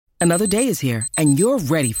Another day is here, and you're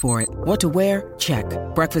ready for it. What to wear? Check.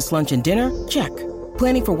 Breakfast, lunch, and dinner? Check.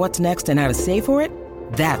 Planning for what's next and how to save for it?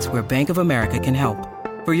 That's where Bank of America can help.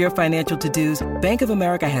 For your financial to-dos, Bank of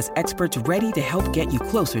America has experts ready to help get you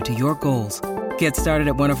closer to your goals. Get started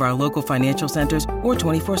at one of our local financial centers or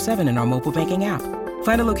 24/7 in our mobile banking app.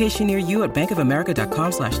 Find a location near you at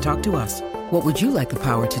bankofamerica.com/talktous. What would you like the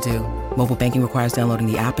power to do? Mobile banking requires downloading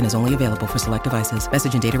the app and is only available for select devices.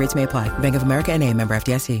 Message and data rates may apply. Bank of America N.A., member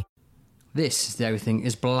FDIC. This is the Everything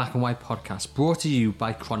is Black and White podcast, brought to you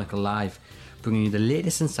by Chronicle Live, bringing you the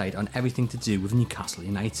latest insight on everything to do with Newcastle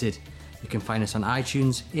United. You can find us on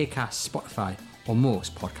iTunes, Acast, Spotify, or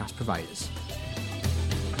most podcast providers.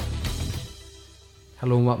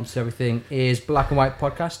 Hello and welcome to Everything is Black and White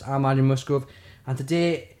podcast. I'm Andy Musgrove, and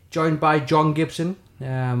today joined by John Gibson.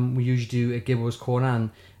 We usually do a Gibbo's Corner,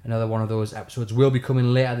 and another one of those episodes will be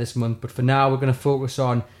coming later this month. But for now, we're going to focus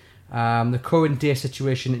on the current day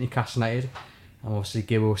situation at Newcastle United. And obviously,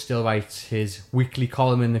 Gibbo still writes his weekly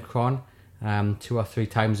column in the Chron, 2 or 3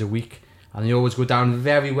 times a week. And they always go down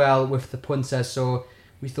very well with the punters. So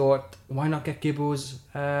we thought, why not get Gibbo's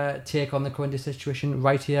take on the current day situation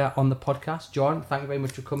right here on the podcast? John, thank you very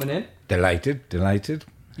much for coming in. Delighted.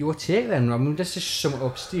 Your take then. I mean, let's just sum it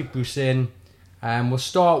up. Steve Bruce in. We'll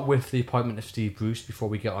start with the appointment of Steve Bruce before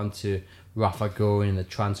we get on to Rafa going and the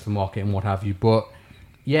transfer market and what have you. But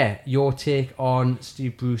yeah, your take on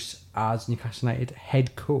Steve Bruce as Newcastle United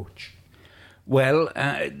head coach. Well,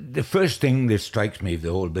 the first thing that strikes me of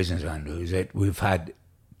the whole business, Andrew, is that we've had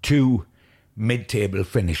 2 mid-table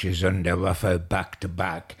finishes under Rafa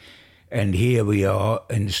back-to-back. And here we are,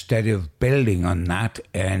 instead of building on that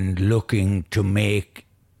and looking to make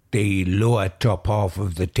the lower top half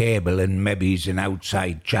of the table, and maybe it's an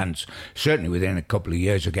outside chance, certainly within a couple of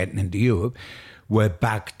years of getting into Europe, we're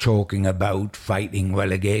back talking about fighting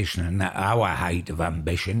relegation. And our height of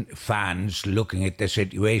ambition, fans looking at the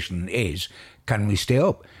situation, is, can we stay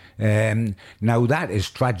up? Now that is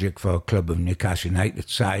tragic for a club of Newcastle United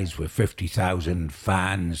size, with 50,000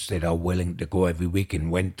 fans that are willing to go every week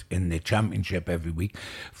and went in the Championship every week.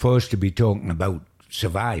 For us to be talking about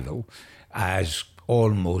survival as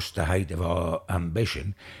almost the height of our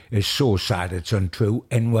ambition is so sad it's untrue,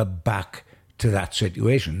 and we're back to that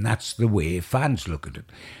situation. That's the way fans look at it.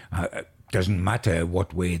 Doesn't matter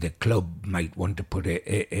what way the club might want to put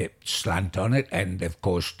a slant on it, and of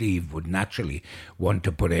course Steve would naturally want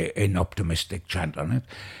to put an optimistic slant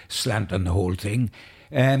on the whole thing.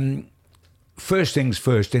 First things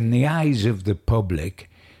first, in the eyes of the public,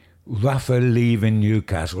 Rafa leaving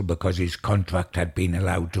Newcastle because his contract had been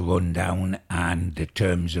allowed to run down and the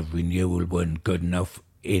terms of renewal weren't good enough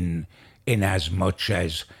in as much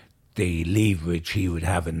as the leverage he would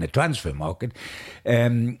have in the transfer market.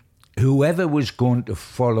 Whoever was going to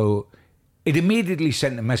follow, it immediately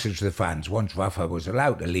sent a message to the fans once Rafa was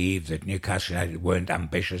allowed to leave that Newcastle United weren't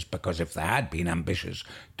ambitious, because if they had been ambitious,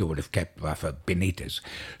 they would have kept Rafa Benitez.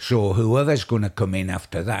 So whoever's going to come in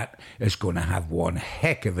after that is going to have one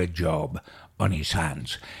heck of a job on his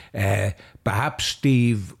hands. Perhaps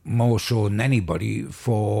Steve more so than anybody,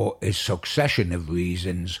 for a succession of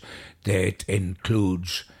reasons that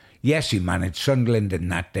includes, yes, he managed Sunderland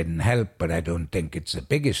and that didn't help, but I don't think it's the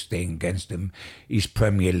biggest thing against him. His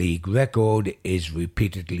Premier League record is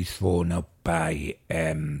repeatedly thrown up by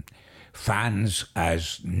fans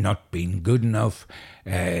as not being good enough,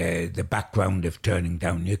 the background of turning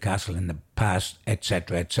down Newcastle in the past,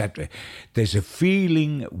 etc., etc. There's a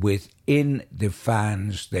feeling within the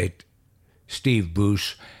fans that Steve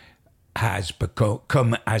Bruce has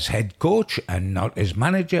come as head coach and not as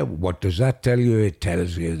manager. What does that tell you? It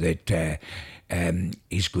tells you that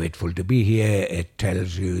he's grateful to be here. It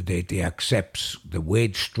tells you that he accepts the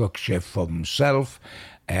wage structure for himself,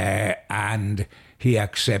 and he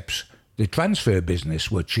accepts the transfer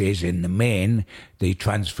business, which is in the main the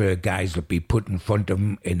transfer guys will be put in front of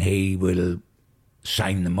him and he will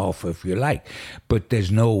sign them off if you like. But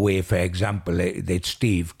there's no way, for example, that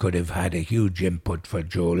Steve could have had a huge input for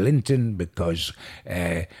Joe Linton, because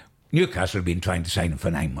Newcastle have been trying to sign him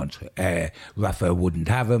for 9 months. Rafa wouldn't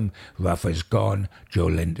have him. Rafa's gone. Joe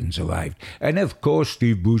Linton's arrived. And of course,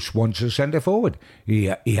 Steve Bruce wants a centre forward. He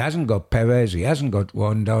hasn't got Perez. He hasn't got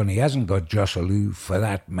Rondon. He hasn't got Joselu, for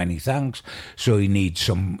that. Many thanks. So he needs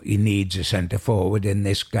a centre forward, and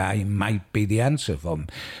this guy might be the answer for him.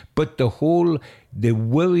 But the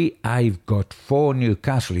worry I've got for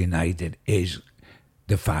Newcastle United is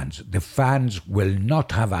the fans. The fans will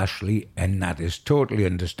not have Ashley, and that is totally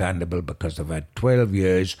understandable, because they've had 12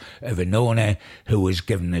 years of an owner who has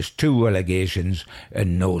given us 2 relegations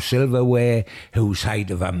and no silverware, whose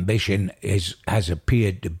height of ambition has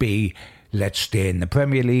appeared to be let's stay in the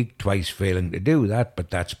Premier League, twice failing to do that, but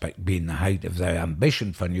that's been the height of their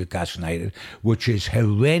ambition for Newcastle United, which is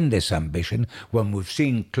horrendous ambition when we've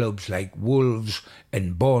seen clubs like Wolves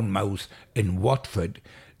and Bournemouth and Watford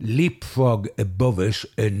leapfrog above us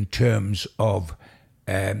in terms of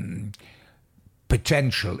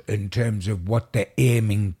potential, in terms of what they're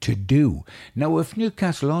aiming to do. Now, if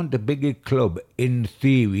Newcastle aren't a bigger club in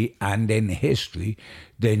theory and in history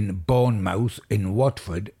than Bournemouth and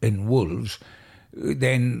Watford and Wolves,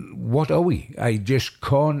 then what are we? I just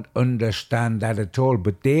can't understand that at all.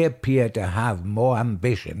 But they appear to have more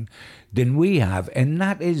ambition than we have, and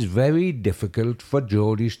that is very difficult for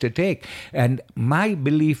Geordies to take. And my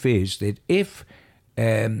belief is that if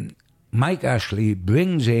Mike Ashley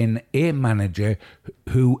brings in a manager,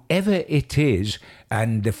 whoever it is,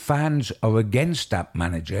 and the fans are against that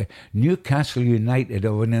manager, Newcastle United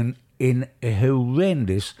are in a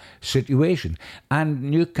horrendous situation. And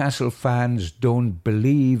Newcastle fans don't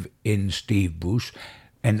believe in Steve Bruce.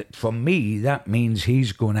 And for me, that means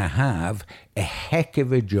he's going to have a heck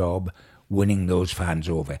of a job winning those fans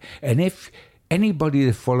over. And if anybody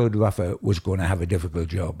that followed Rafa was going to have a difficult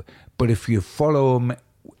job, but if you follow him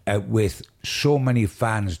with so many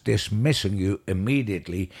fans dismissing you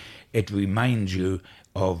immediately, it reminds you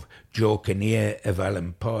of Joe Kinnear, of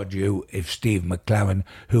Alan Pardew, of Steve McClaren,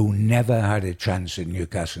 who never had a chance in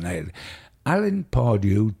Newcastle United. Alan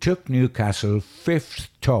Pardew took Newcastle 5th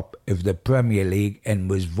top of the Premier League and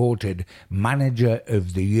was voted Manager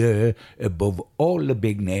of the Year above all the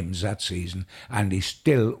big names that season, and he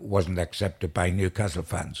still wasn't accepted by Newcastle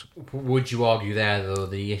fans. Would you argue there, though,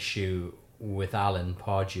 the issue with Alan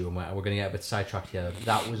Pardew, and we're going to get a bit sidetracked here,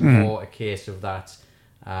 that was more a case of that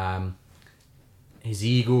his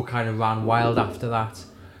ego kind of ran wild after that,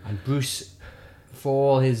 and Bruce,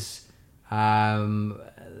 for all his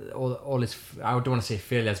all his, I don't want to say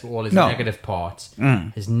failures, but all his negative parts,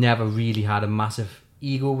 has never really had a massive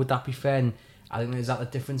ego. Would that be fair? And I think, is that the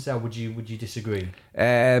difference there? Would you disagree?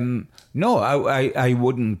 No, I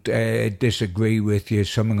wouldn't disagree with you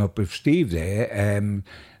summing up of Steve there.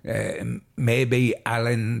 Maybe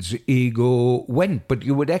Alan's ego went, but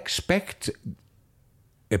you would expect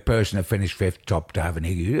a person that finished 5th top to have an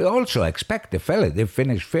ego. You also expect a fella that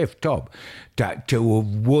finished 5th top to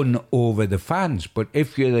have won over the fans. But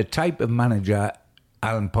if you're the type of manager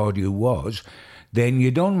Alan Pardew was, then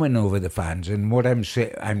you don't win over the fans. And what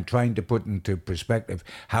I'm trying to put into perspective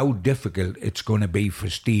how difficult it's going to be for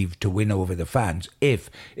Steve to win over the fans if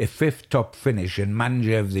a 5th top finish and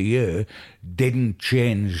Manager of the Year didn't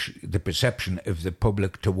change the perception of the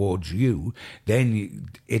public towards you. Then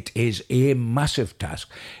it is a massive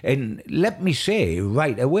task. And let me say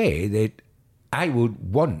right away that I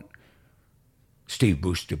would want Steve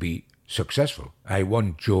Bruce to be successful. I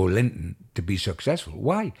want Joe Linton to be successful.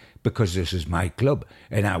 Why? Because this is my club,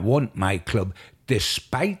 and I want my club,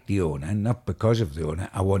 despite the owner, not because of the owner,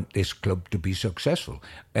 I want this club to be successful.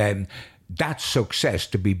 That success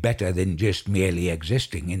to be better than just merely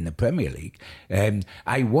existing in the Premier League.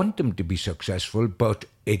 I want them to be successful, but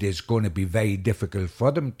it is going to be very difficult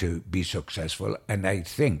for them to be successful, and I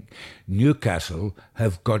think Newcastle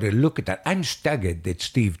have got to look at that. I'm staggered that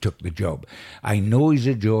Steve took the job. I know he's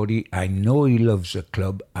a Geordie, I know he loves the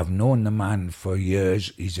club, I've known the man for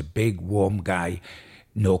years, he's a big, warm guy,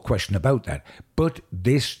 no question about that. But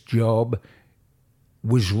this job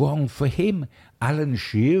was wrong for him. Alan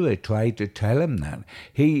Shearer tried to tell him that.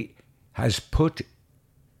 He has put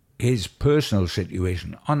his personal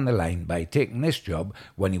situation on the line by taking this job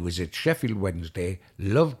when he was at Sheffield Wednesday,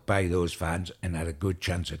 loved by those fans and had a good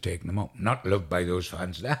chance of taking them up. Not loved by those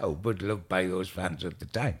fans now, but loved by those fans at the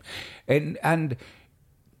time. And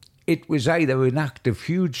it was either an act of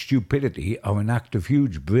huge stupidity or an act of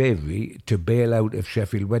huge bravery to bail out of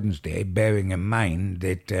Sheffield Wednesday, bearing in mind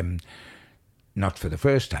that not for the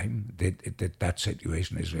first time that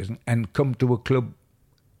situation has risen, and come to a club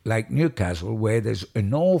like Newcastle where there's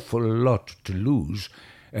an awful lot to lose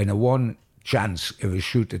and a one chance of a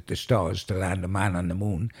shoot at the stars to land a man on the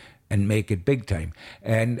moon and make it big time.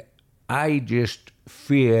 And I just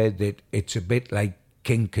fear that it's a bit like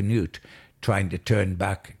King Canute trying to turn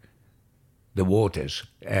back the waters.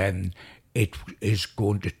 It is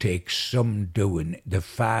going to take some doing. The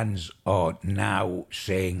fans are now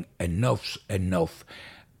saying enough's enough,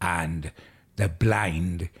 and they're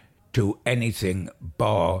blind to anything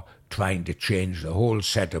bar trying to change the whole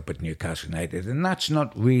setup at Newcastle United. And that's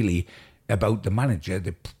not really about the manager.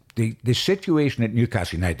 the situation at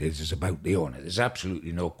Newcastle United is about the owner. There's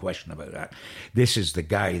absolutely no question about that. This is the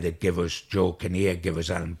guy that gave us Joe Kinnear, gave us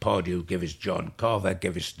Alan Pardew, gave us John Carver,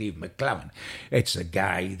 gave us Steve McClaren. It's the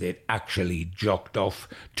guy that actually jocked off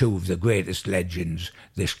two of the greatest legends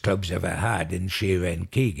this club's ever had in Shearer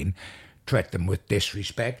and Keegan, treat them with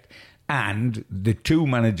disrespect. And the two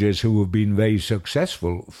managers who have been very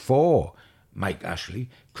successful for Mike Ashley,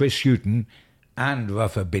 Chris Hughton and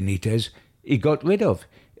Rafa Benitez, he got rid of.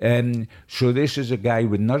 So this is a guy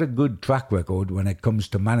with not a good track record when it comes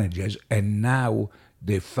to managers, and now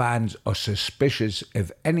the fans are suspicious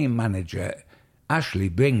of any manager Ashley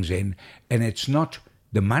brings in, and it's not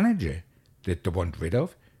the manager that they want rid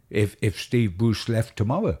of. If Steve Bruce left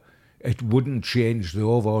tomorrow, it wouldn't change the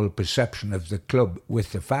overall perception of the club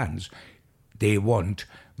with the fans. They want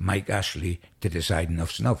Mike Ashley to decide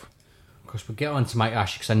enough's enough. Of course, we'll get on to Mike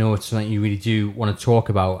Ashley because I know it's something you really do want to talk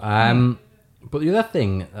about. But the other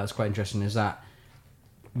thing that's quite interesting is that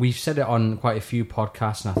we've said it on quite a few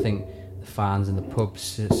podcasts, and I think the fans and the pubs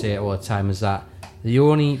say it all the time, is that the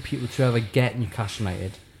only people to ever get Newcastle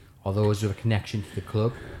United are those with a connection to the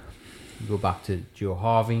club. You go back to Joe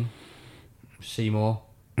Harvey, Seymour,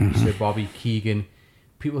 Sir Bobby, Keegan,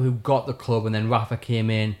 people who got the club, and then Rafa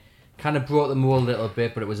came in, kind of brought them all a little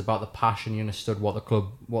bit, but it was about the passion. You understood what the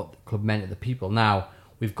club meant to the people. Now,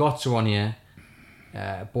 we've got someone here,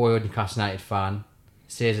 a boyhood Newcastle United fan,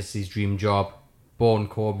 says it's his dream job, born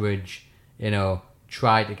Corbridge,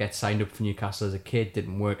 tried to get signed up for Newcastle as a kid,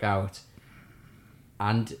 didn't work out,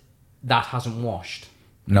 and that hasn't washed.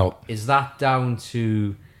 No. Is that down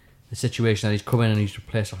to the situation that he's come in and he's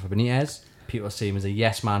replaced Rafa Benitez? People see him as a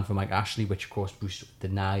yes man for Mike Ashley, which of course Bruce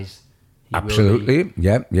denies. Absolutely,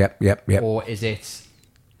 yep. Or is it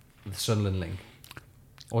the Sunderland link?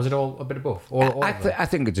 Or is it all a bit of both? I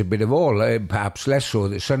think it's a bit of all, perhaps less so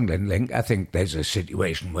the Sunderland link. I think there's a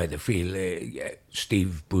situation where they feel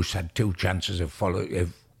Steve Bruce had two chances of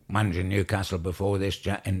managing Newcastle before this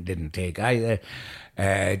and didn't take either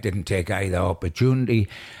opportunity.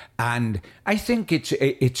 And I think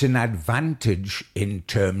it's an advantage in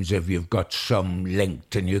terms of you've got some link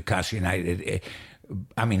to Newcastle United.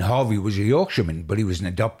 I mean, Harvey was a Yorkshireman, but he was an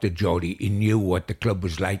adopted Geordie. He knew what the club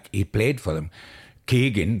was like. He played for them.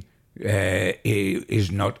 Keegan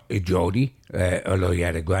is not a Geordie, although he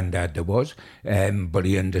had a granddad that was, but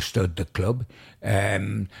he understood the club.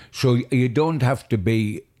 So you don't have to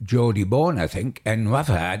be Geordie born, I think. And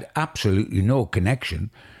Rafa had absolutely no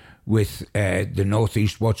connection with the North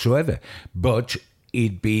East whatsoever. But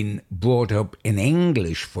he'd been brought up in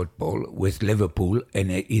English football with Liverpool, and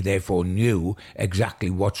he therefore knew exactly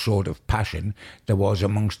what sort of passion there was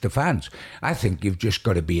amongst the fans. I think you've just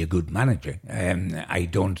got to be a good manager. I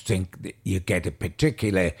don't think that you get a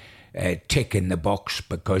particular tick in the box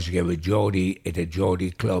because you're a Geordie at a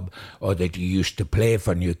Geordie club or that you used to play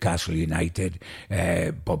for Newcastle United.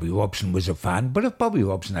 Bobby Robson was a fan, but if Bobby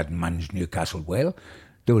Robson hadn't managed Newcastle well,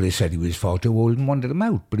 they would have said he was far too old and wanted him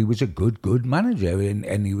out. But he was a good manager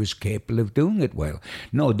and he was capable of doing it well.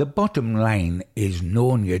 No, the bottom line is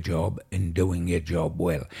knowing your job and doing your job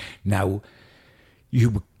well. Now,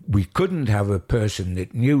 we couldn't have a person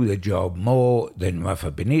that knew the job more than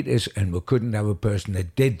Rafa Benitez, and we couldn't have a person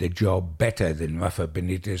that did the job better than Rafa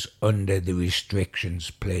Benitez under the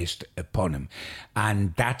restrictions placed upon him.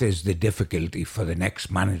 And that is the difficulty for the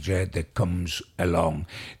next manager that comes along,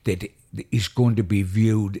 that is going to be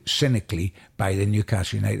viewed cynically by the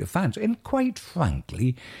Newcastle United fans. And quite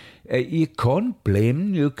frankly, you can't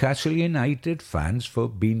blame Newcastle United fans for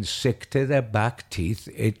being sick to their back teeth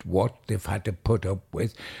at what they've had to put up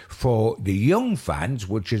with. For the young fans,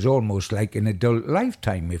 which is almost like an adult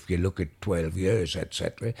lifetime if you look at 12 years,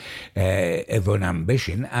 etc., of an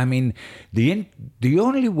ambition. I mean, the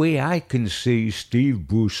only way I can see Steve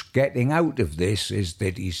Bruce getting out of this is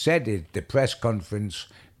that he said at the press conference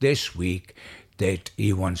this week that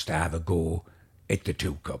he wants to have a go at the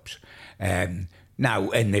two cups. Now,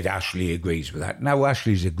 and that Ashley agrees with that. Now,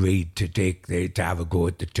 Ashley's agreed to have a go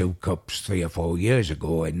at the two cups 3 or 4 years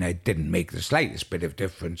ago, and it didn't make the slightest bit of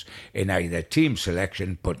difference in either team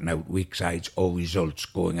selection, putting out weak sides, or results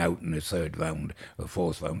going out in the third round or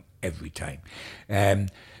fourth round every time.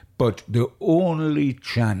 But the only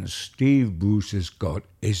chance Steve Bruce has got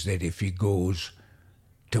is that if he goes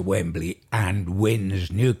to Wembley and wins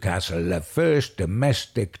Newcastle the first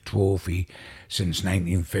domestic trophy since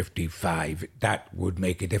 1955, that would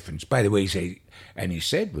make a difference. By the way, he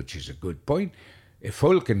said, which is a good point, if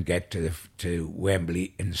Hull can get to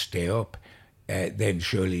Wembley and stay up, then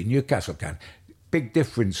surely Newcastle can. Big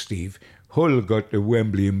difference, Steve. Hull got to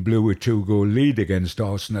Wembley and blew a 2-goal lead against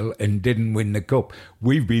Arsenal and didn't win the cup.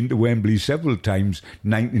 We've been to Wembley several times,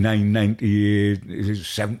 99, 98,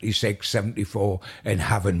 76, 74, and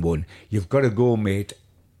haven't won. You've got to go, mate,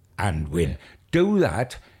 and win. Do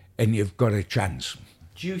that, and you've got a chance.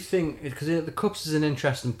 Do you think, because the Cups is an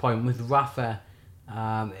interesting point, with Rafa,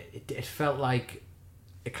 it felt like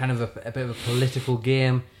a kind of a bit of a political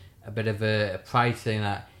game, a bit of a pride thing,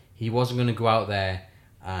 that he wasn't going to go out there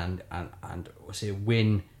and say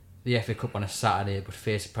win the FA Cup on a Saturday but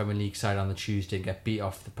face a Premier League side on the Tuesday and get beat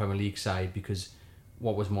off the Premier League side, because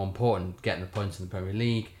what was more important, getting the points in the Premier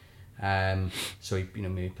League. So he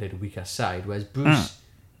maybe played a weaker side, whereas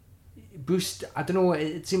Bruce, I don't know,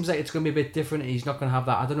 it seems like it's going to be a bit different. He's not going to have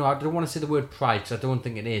that, I don't know, I don't want to say the word pride because I don't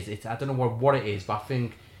think it is. I don't know what it is, but I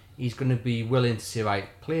think he's going to be willing to say, right,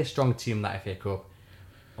 play a strong team in that FA Cup,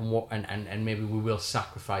 and maybe we will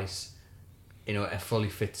sacrifice a fully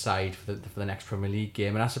fit side for the next Premier League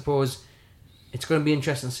game. And I suppose it's going to be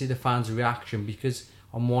interesting to see the fans' reaction, because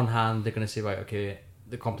on one hand they're going to say, right, okay,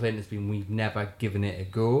 the complaint has been we've never given it a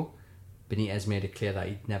go. Benitez made it clear that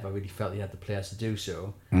he never really felt he had the players to do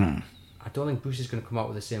so. I don't think Bruce is going to come out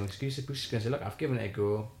with the same excuses. Bruce is going to say, look, I've given it a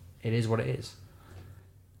go, it is what it is.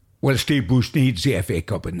 Well, Steve Bruce needs the FA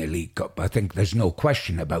Cup and the League Cup. I think there's no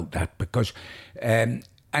question about that, because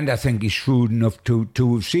and I think he's shrewd enough to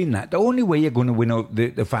have seen that. The only way you're going to win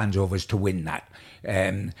the fans over is to win that.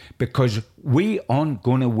 Because we aren't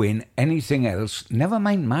going to win anything else, never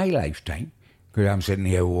mind my lifetime, because I'm sitting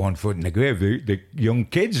here with one foot in the grave, the young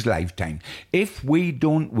kids' lifetime. If we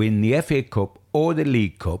don't win the FA Cup or the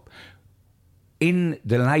League Cup in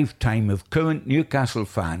the lifetime of current Newcastle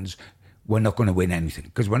fans, we're not going to win anything,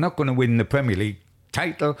 because we're not going to win the Premier League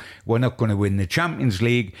title, we're not going to win the Champions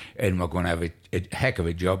League, and we're going to have a heck of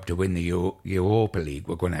a job to win the Europa League.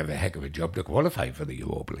 We're going to have a heck of a job to qualify for the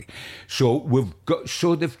Europa League.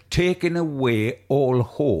 So they've taken away all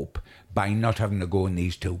hope by not having to go in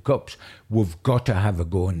these two cups. We've got to have a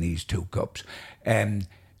go in these two cups.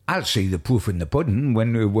 I'll see the proof in the pudding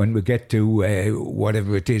when we get to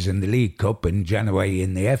whatever it is in the League Cup in January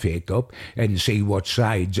in the FA Cup, and see what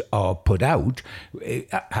sides are put out.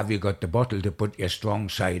 Have you got the bottle to put your strong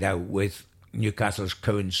side out with Newcastle's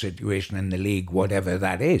current situation in the league, whatever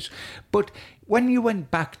that is? But when you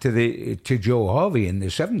went back to Joe Harvey in the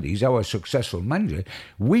 70s, our successful manager,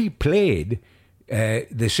 we played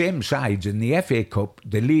the same sides in the FA Cup,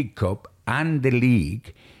 the League Cup and the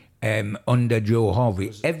League under Joe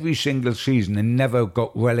Harvey every single season, and never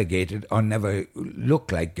got relegated or never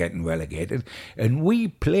looked like getting relegated. And we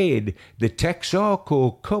played the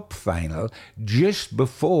Texaco Cup final just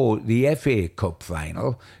before the FA Cup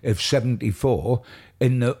final of 74,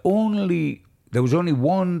 and there was only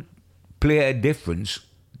one player difference,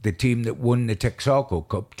 the team that won the Texaco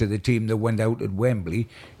Cup to the team that went out at Wembley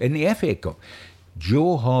in the FA Cup.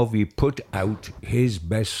 Joe Harvey put out his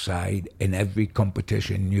best side in every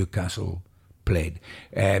competition Newcastle played.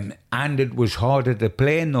 And it was harder to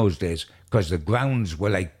play in those days because the grounds were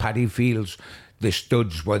like paddy fields. The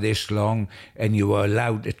studs were this long and you were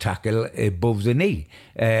allowed to tackle above the knee.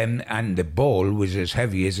 And the ball was as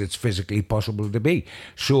heavy as it's physically possible to be.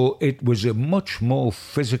 So it was a much more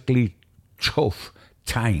physically tough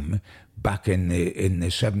time back in the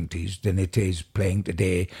 70s than it is playing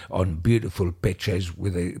today on beautiful pitches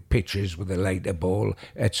with a lighter ball,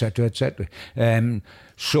 etc., etc.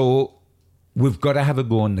 So we've got to have a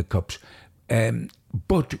go in the cups,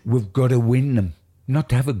 but we've got to win them. Not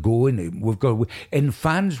to have a go in it. We've got to win. And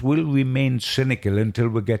fans will remain cynical until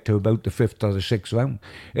we get to about the 5th or the 6th round,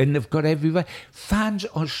 and they've got every right. Fans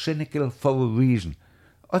are cynical for a reason.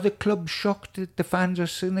 Are the clubs shocked that the fans are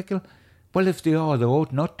cynical? Well, if they are, they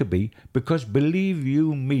ought not to be, because believe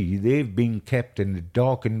you me, they've been kept in a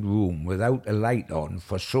darkened room without a light on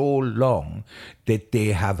for so long that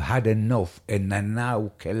they have had enough, and they're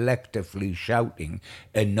now collectively shouting,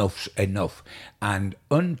 enough's enough. And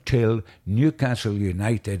until Newcastle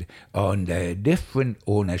United are under different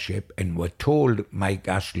ownership, and we're told Mike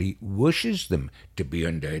Ashley wishes them to be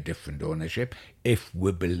under a different ownership, if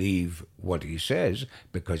we believe what he says,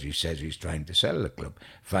 because he says he's trying to sell the club.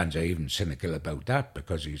 Fans are even cynical about that,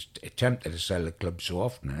 because he's attempted to sell the club so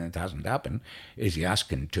often and it hasn't happened. Is he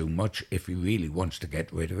asking too much if he really wants to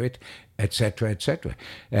get rid of it, etc., etc.?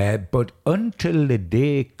 But until the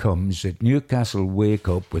day comes that Newcastle wake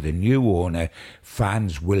up with a new owner,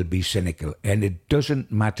 fans will be cynical. And it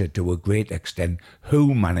doesn't matter to a great extent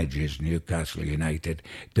who manages Newcastle United.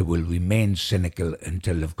 They will remain cynical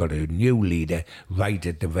until they've got a new leader right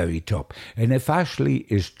at the very top. And if Ashley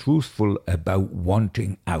is truthful about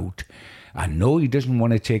wanting out, I know he doesn't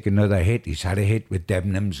want to take another hit. He's had a hit with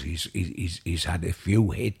Debenhams. He's had a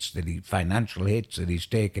few hits, financial hits that he's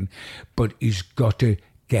taken, but he's got to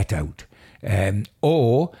get out.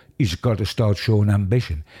 Or he's got to start showing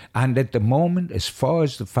ambition. And at the moment, as far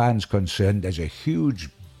as the fans concerned, there's a huge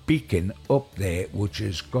beacon up there which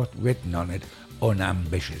has got written on it,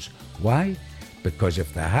 unambitious. Why? Because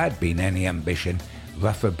if there had been any ambition,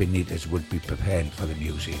 Rafa Benitez would be preparing for the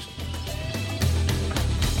new season.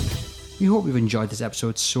 We hope you've enjoyed this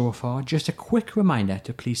episode so far. Just a quick reminder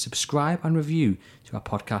to please subscribe and review to our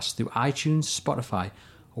podcast through iTunes, Spotify,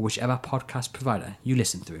 or whichever podcast provider you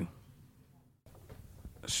listen through.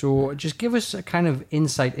 So just give us a kind of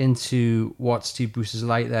insight into what Steve Bruce is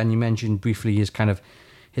like there. And you mentioned briefly his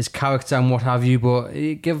character and what have you, but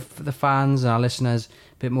give the fans and our listeners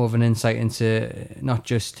a bit more of an insight into not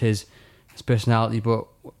just his personality, but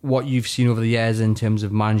what you've seen over the years in terms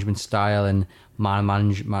of management style and man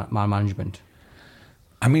management.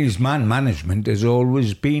 I mean, his man management has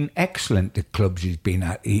always been excellent at clubs he's been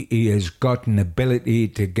at. He has got an ability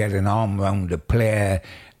to get an arm around a player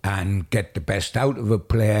and get the best out of a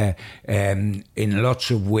player. In lots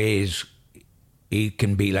of ways, he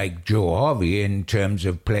can be like Joe Harvey in terms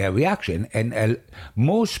of player reaction. And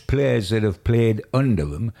most players that have played under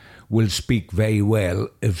him will speak very well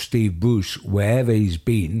of Steve Bruce wherever he's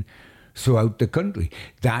been throughout the country.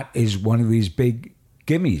 That is one of his big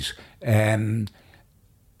gimmies. And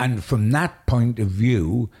from that point of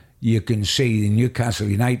view, you can see the Newcastle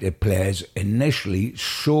United players initially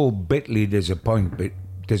so bitterly disappointed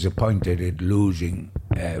at losing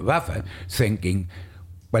Rafa, thinking,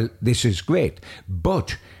 well, this is great.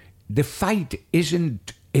 But the fight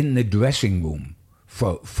isn't in the dressing room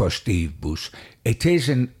for Steve Bruce. It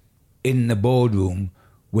isn't in the boardroom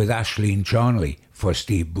with Ashleen Charnley for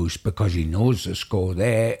Steve Bruce, because he knows the score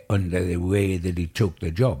there under the way that he took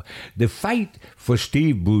the job. The fight for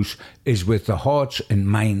Steve Bruce is with the hearts and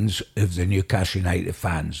minds of the Newcastle United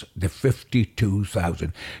fans, the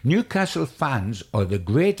 52,000. Newcastle fans are the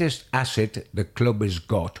greatest asset the club has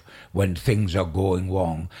got when things are going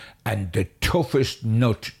wrong, and the toughest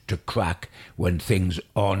nut to crack when things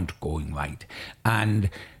aren't going right.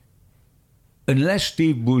 And unless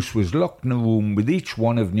Steve Bruce was locked in a room with each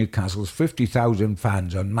one of Newcastle's 50,000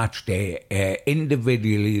 fans on match day,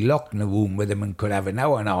 individually locked in a room with them, and could have an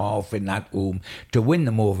hour and a half in that room to win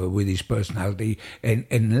them over with his personality, and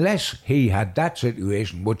unless he had that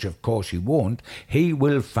situation, which of course he won't, he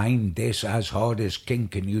will find this as hard as King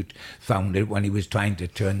Canute found it when he was trying to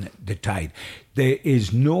turn the tide. There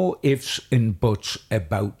is no ifs and buts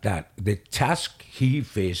about that. The task he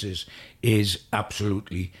faces is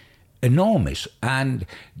absolutely enormous, and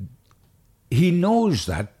he knows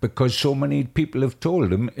that because so many people have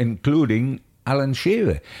told him, including Alan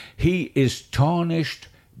Shearer. He is tarnished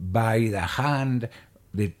by the hand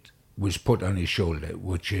that was put on his shoulder,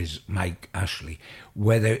 which is Mike Ashley.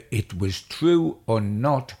 Whether it was true or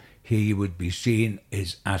not, he would be seen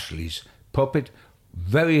as Ashley's puppet.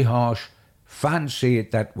 Very harsh. Fans see it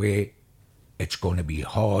that way. It's going to be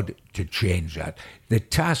hard to change that. The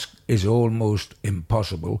task is almost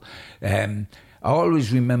impossible. I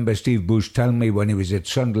always remember Steve Bruce telling me when he was at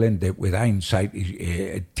Sunderland that with hindsight, he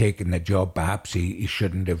had taken the job. Perhaps he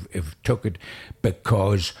shouldn't have took it,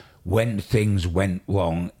 because when things went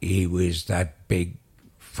wrong, he was that big,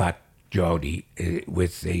 fat Geordie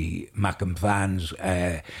with the Mackem fans.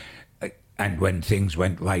 And when things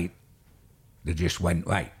went right, they just went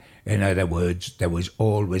right. In other words, there was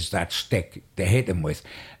always that stick to hit him with.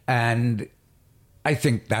 And I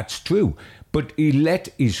think that's true. But he let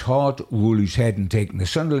his heart rule his head in taking the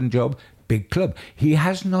Sunderland job, big club. He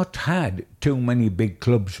has not had too many big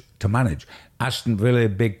clubs to manage. Aston Villa, a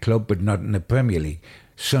big club, but not in the Premier League.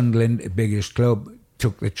 Sunderland, the biggest club,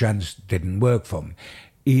 took the chance, didn't work for him.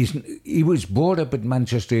 He was brought up at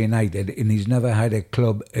Manchester United, and he's never had a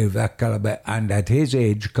club of that calibre. And at his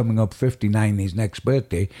age, coming up 59, his next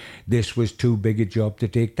birthday, this was too big a job to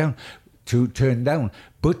turn down.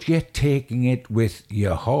 But you're taking it with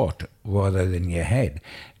your heart rather than your head.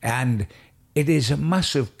 And it is a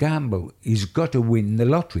massive gamble. He's got to win the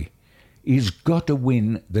lottery. He's got to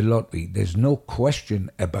win the lottery. There's no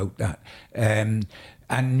question about that. And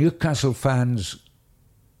Newcastle fans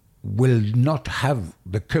will not have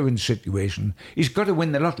the current situation. He's got to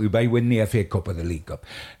win the lottery by winning the FA Cup or the League Cup.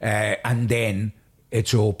 And then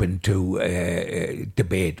it's open to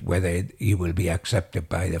debate whether he will be accepted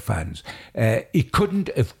by the fans. He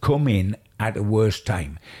couldn't have come in at a worse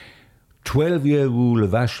time. 12-year rule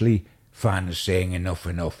of Ashley, fans saying enough.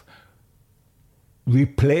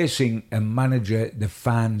 replacing a manager the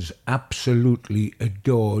fans absolutely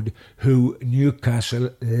adored, who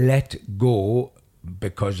Newcastle let go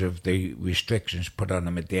because of the restrictions put on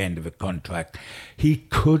him at the end of a contract. He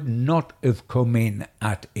could not have come in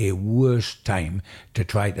at a worse time to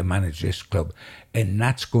try to manage this club, and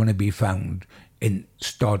that's going to be found in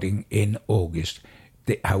starting in August,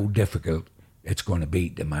 how difficult it's going to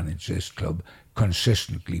be to manage this club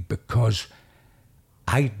consistently, because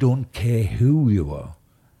I don't care who you are,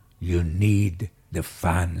 you need the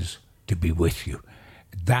fans to be with you.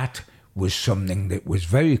 That was something that was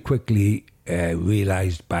very quickly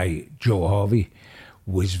realised by Joe Harvey,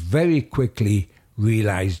 was very quickly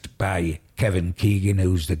realised by Kevin Keegan,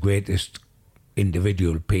 who's the greatest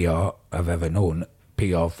individual PR I've ever known,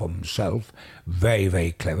 PR for himself, very,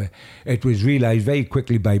 very clever. It was realised very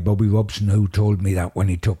quickly by Bobby Robson, who told me that when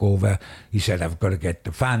he took over, he said, I've got to get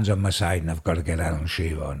the fans on my side and I've got to get Alan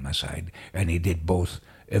Shearer on my side. And he did both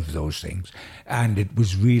of those things. And it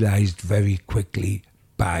was realised very quickly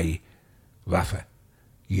by Rafa.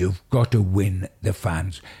 You've got to win the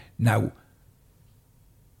fans. Now,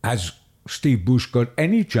 has Steve Bruce got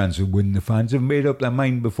any chance of winning the fans? Have made up their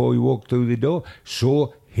mind before he walked through the door.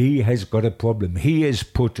 So he has got a problem. He is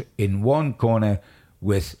put in one corner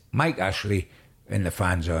with Mike Ashley, and the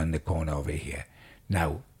fans are in the corner over here.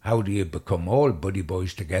 Now, how do you become all buddy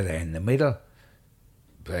boys together in the middle?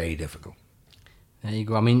 Very difficult. There you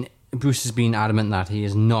go. I mean, Bruce has been adamant that he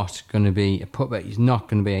is not going to be a puppet. He's not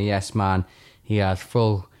going to be a yes man. He has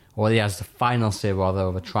the final say rather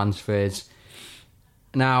over transfers.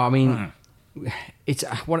 Now, I mean,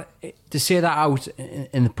 to say that out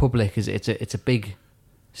in the public it's a big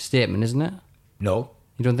statement, isn't it? No.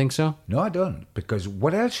 You don't think so? No, I don't. Because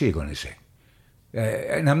what else are you going to say?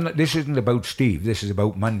 And this isn't about Steve. This is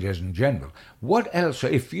about managers in general. What else?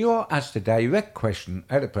 If you're asked a direct question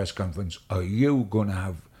at a press conference, are you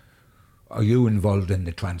involved in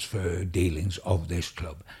the transfer dealings of this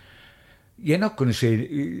club? You're not going to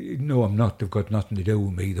say, no, I'm not. They've got nothing to do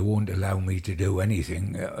with me. They won't allow me to do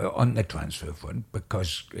anything on the transfer front,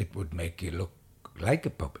 because it would make you look like a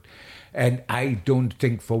puppet. And I don't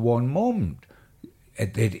think for one moment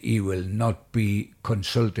that he will not be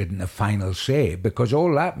consulted in the final say, because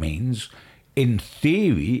all that means, in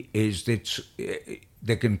theory, is that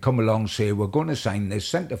they can come along and say, we're going to sign this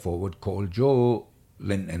centre forward called Joe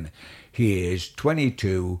Linton. He is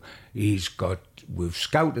 22. We've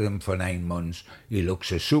scouted him for 9 months. He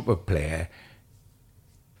looks a super player.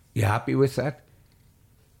 You happy with that?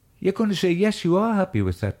 You're going to say, yes, you are happy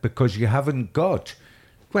with that, because you haven't got...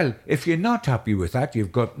 Well, if you're not happy with that,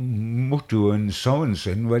 you've got Mutu and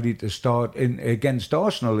Sorensen ready to start against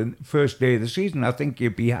Arsenal in the first day of the season. I think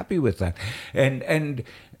you'd be happy with that. And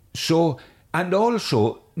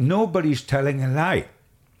also, nobody's telling a lie.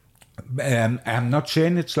 I'm not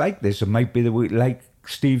saying it's like this. It might be like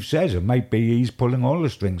Steve says. It might be he's pulling all the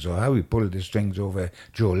strings, or how he pulled the strings over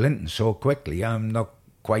Joe Linton so quickly. I'm not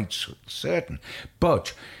quite certain.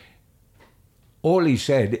 But all he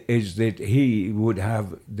said is that he would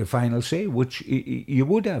have the final say, which you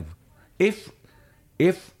would have. If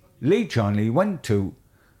Lee Charnley went to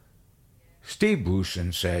Steve Bruce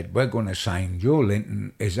and said, we're going to sign Joe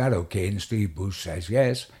Linton, is that okay? And Steve Bruce says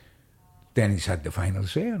yes, then he's had the final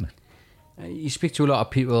say on it. You speak to a lot of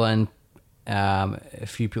people, and a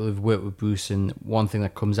few people who've worked with Bruce, and one thing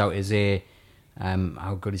that comes out is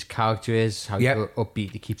how good his character is, how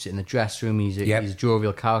upbeat he keeps it in the dressing room. He's a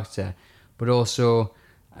jovial character. But also,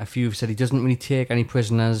 a few have said he doesn't really take any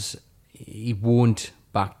prisoners. He won't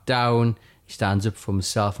back down. He stands up for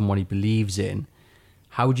himself and what he believes in.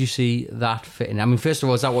 How do you see that fitting? I mean, first of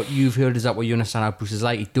all, is that what you've heard? Is that what you understand how Bruce is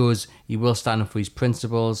like? He will stand up for his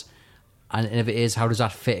principles. And if it is, how does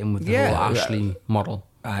that fit in with the whole Ashley model?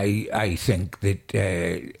 I think that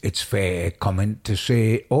it's fair comment to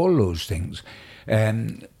say all those things.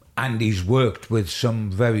 And he's worked with some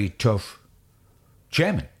very tough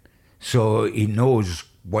chairmen. So he knows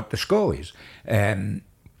what the score is. And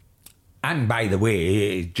by the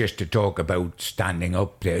way, just to talk about standing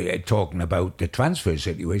up, talking about the transfer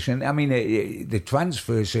situation, I mean, the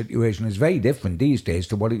transfer situation is very different these days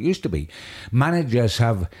to what it used to be. Managers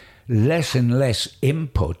have less and less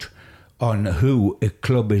input on who a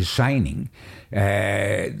club is signing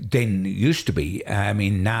than used to be. I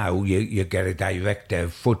mean, now you get a director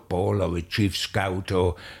of football or a chief scout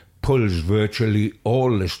or pulls virtually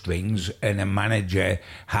all the strings, and a manager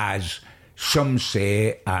has some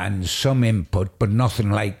say and some input, but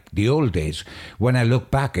nothing like the old days. When I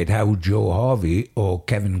look back at how Joe Harvey or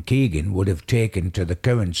Kevin Keegan would have taken to the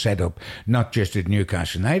current setup, not just at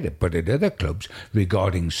Newcastle United, but at other clubs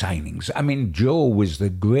regarding signings. I mean, Joe was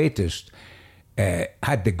the greatest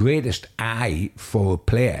had the greatest eye for a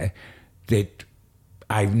player that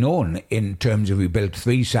I've known in terms of he built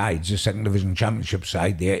 3 sides, the second division championship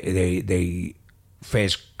side, the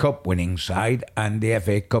first cup winning side and the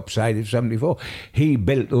FA Cup side of 74. He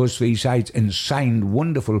built those 3 sides and signed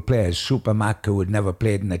wonderful players. Supermac, who had never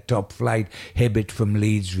played in the top flight, Hibbert from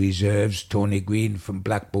Leeds Reserves, Tony Green from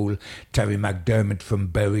Blackpool, Terry McDermott from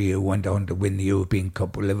Bury, who went on to win the European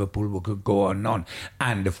Cup with Liverpool. We could go on and on.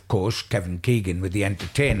 And of course Kevin Keegan with the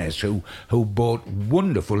Entertainers, who bought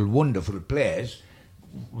wonderful players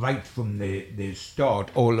right from the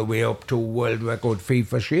start all the way up to world record fee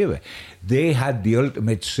for Shearer. They had the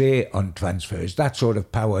ultimate say on transfers. That sort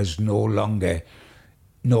of power is no longer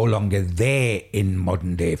there in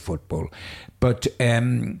modern day football. But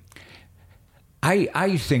I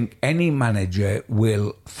think any manager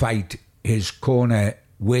will fight his corner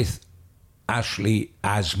with Ashley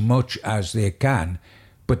as much as they can,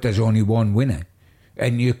 but there's only one winner.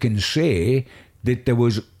 And you can say that there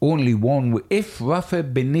was only one. If Rafa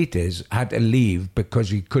Benitez had to leave because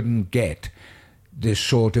he couldn't get the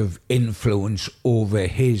sort of influence over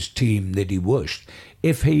his team that he wished,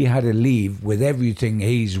 if he had to leave with everything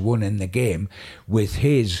he's won in the game, with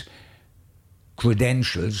his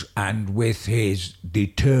credentials and with his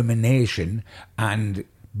determination and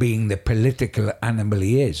being the political animal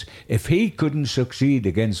he is, if he couldn't succeed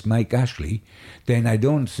against Mike Ashley, then I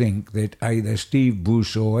don't think that either Steve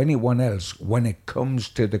Bruce or anyone else, when it comes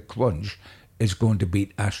to the crunch, is going to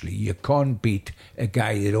beat Ashley. You can't beat a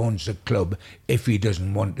guy that owns a club if he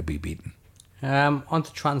doesn't want to be beaten. On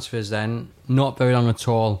to transfers then. Not very long at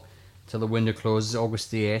all till the window closes, August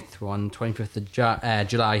the 8th. We're on 25th of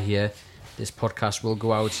July here. This podcast will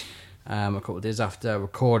go out a couple of days after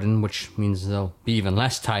recording, which means there'll be even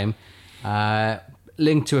less time.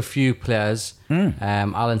 Linked to a few players.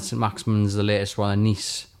 Alan St. Maximin's the latest one, a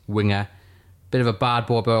Nice winger. Bit of a bad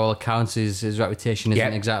boy by all accounts. His reputation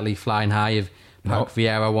isn't exactly flying high. Of Patrick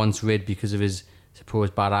Vieira once rid because of his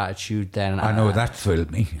supposed bad attitude then. I know, that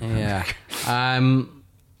thrilled me. Yeah.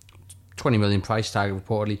 20 million price tag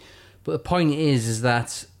reportedly. But the point is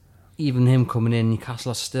that even him coming in,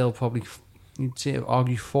 Newcastle are still probably, you'd say,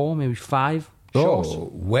 argue 4, maybe 5 short.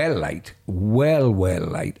 Oh, well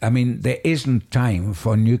light. I mean, there isn't time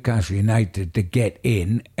for Newcastle United to get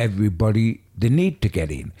in everybody they need to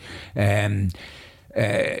get in. And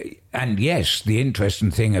yes, the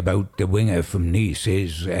interesting thing about the winger from Nice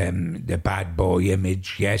is the bad boy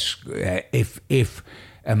image. Yes, if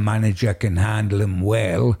a manager can handle him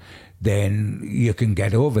well, then you can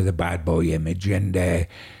get over the bad boy image. And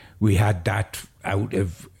we had that out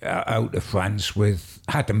of France with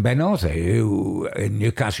Hatem Ben Arthur, who in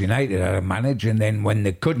Newcastle United had to manage, and then when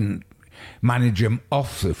they couldn't manage him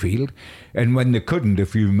off the field, and when they couldn't,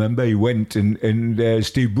 if you remember, he went and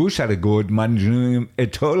Steve Bruce had a go at managing him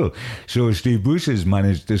at Hull. So Steve Bruce has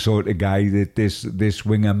managed the sort of guy that this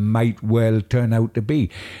winger might well turn out to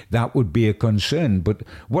be. That would be a concern. But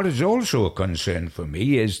what is also a concern for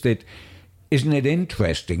me is that, isn't it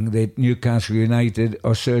interesting that Newcastle United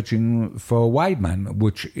are searching for a wide man,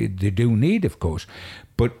 which they do need, of course.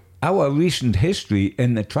 But our recent history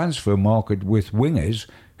in the transfer market with wingers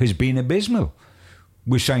has been abysmal.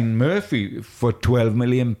 We signed Murphy for £12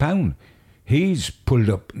 million. He's pulled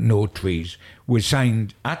up no trees. We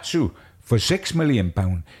signed Atsu for £6 million.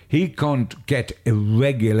 He can't get a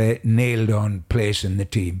regular nailed-on place in the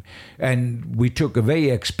team. And we took a very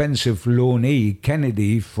expensive loanee,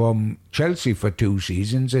 Kennedy, from Chelsea for 2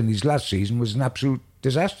 seasons, and his last season was an absolute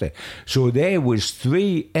disaster. So there was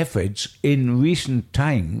 3 efforts in recent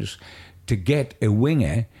times to get a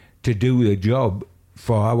winger to do the job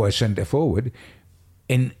for our centre forward,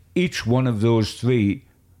 and each one of those 3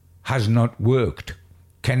 has not worked.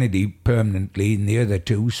 Kennedy permanently, and the other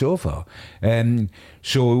 2 so far.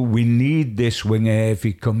 So we need this winger, if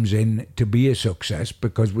he comes in, to be a success,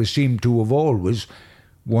 because we seem to have always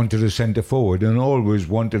wanted a centre forward and always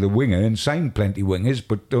wanted a winger and signed plenty wingers,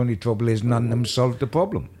 but the only trouble is none of them solved the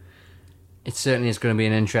problem. It certainly is going to be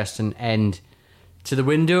an interesting end to the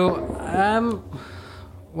window.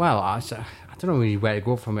 Well, I don't know really where to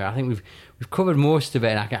go from here. I think we've covered most of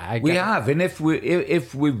it. We have, and if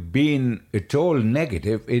we've been at all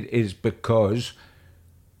negative, it is because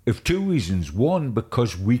of 2 reasons. One,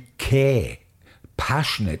 because we care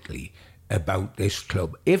passionately about this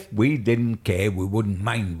club. If we didn't care, we wouldn't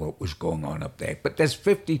mind what was going on up there. But there's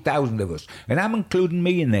 50,000 of us, and I'm including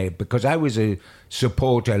me in there because I was a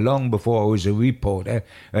supporter long before I was a reporter,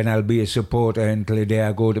 and I'll be a supporter until the day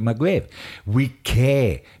I go to my grave. We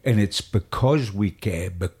care, and it's because we care,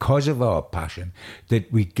 because of our passion,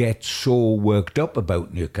 that we get so worked up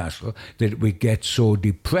about Newcastle, that we get so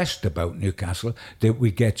depressed about Newcastle, that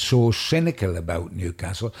we get so cynical about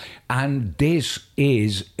Newcastle. And this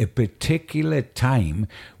is a particular time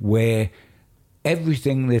where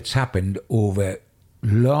everything that's happened over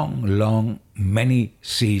many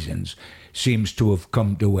seasons seems to have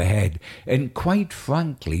come to a head. And quite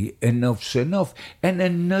frankly, enough's enough. And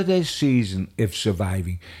another season of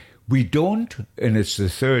surviving. We don't, and it's the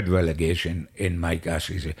third relegation in Mike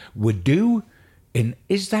Ashley's. We do, and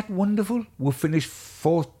is that wonderful? We finished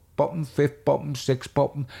fourth bottom, fifth bottom, sixth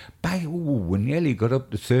bottom. We nearly got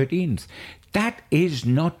up to 13th. That is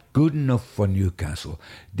not good enough for Newcastle.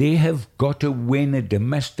 They have got to win a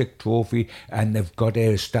domestic trophy and they've got to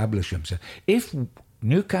establish themselves. If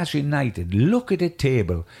Newcastle United look at a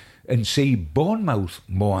table and see Bournemouth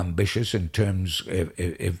more ambitious in terms of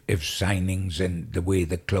signings and the way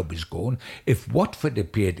the club is going, if Watford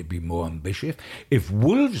appear to be more ambitious, if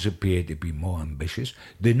Wolves appear to be more ambitious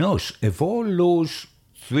than us, if all those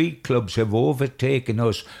three clubs have overtaken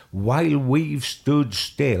us while we've stood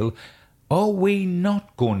still, are we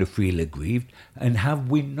not going to feel aggrieved? And have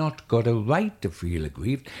we not got a right to feel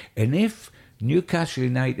aggrieved? And if Newcastle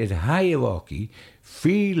United hierarchy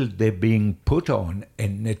feel they're being put on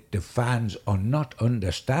and that the fans are not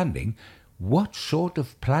understanding, what sort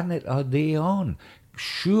of planet are they on?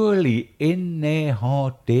 Surely in their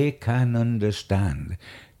heart they can understand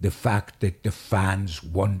the fact that the fans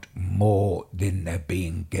want more than they're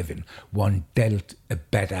being given, want dealt a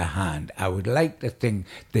better hand. I would like to think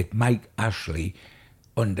that Mike Ashley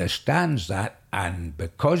understands that, and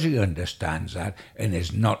because he understands that and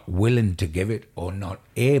is not willing to give it or not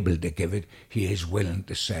able to give it, he is willing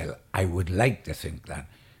to sell. I would like to think that.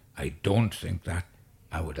 I don't think that.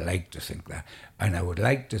 I would like to think that. And I would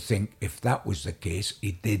like to think if that was the case,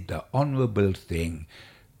 he did the honourable thing,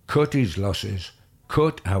 cut his losses,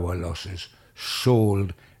 cut our losses,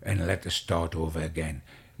 sold, and let us start over again.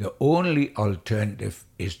 The only alternative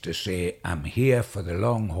is to say, I'm here for the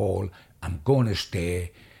long haul, I'm going to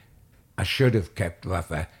stay, I should have kept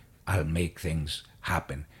Rafa, I'll make things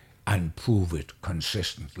happen and prove it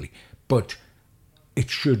consistently. But it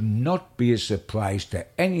should not be a surprise to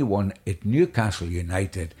anyone at Newcastle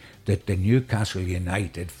United that the Newcastle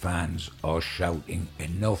United fans are shouting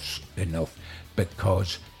enough's enough,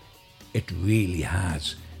 because it really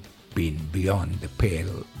has been beyond the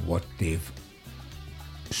pale what they've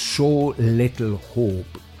so little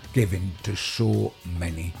hope given to so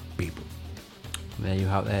many people. There you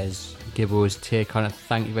have it. There's Gibbo's take on it.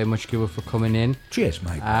 Thank you very much, Gibbo, for coming in. Cheers,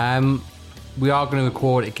 Mike. We are going to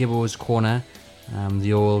record at Gibbo's Corner,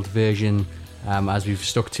 the old version, as we've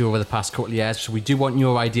stuck to over the past couple of years. So we do want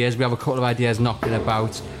your ideas. We have a couple of ideas knocking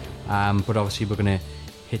about, but obviously we're going to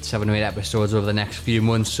hit 7 or 8 episodes over the next few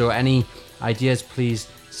months. So any ideas, please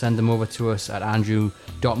send them over to us at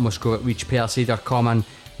andrew.musgrove@reachplc.com, and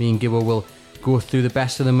me and Gibbo will go through the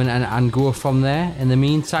best of them and go from there. In the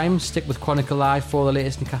meantime, stick with Chronicle Live for the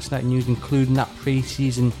latest Newcastle United news, including that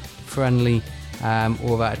pre-season friendly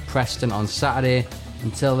over at Preston on Saturday.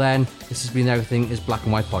 Until then, this has been Everything is Black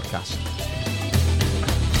and White podcast.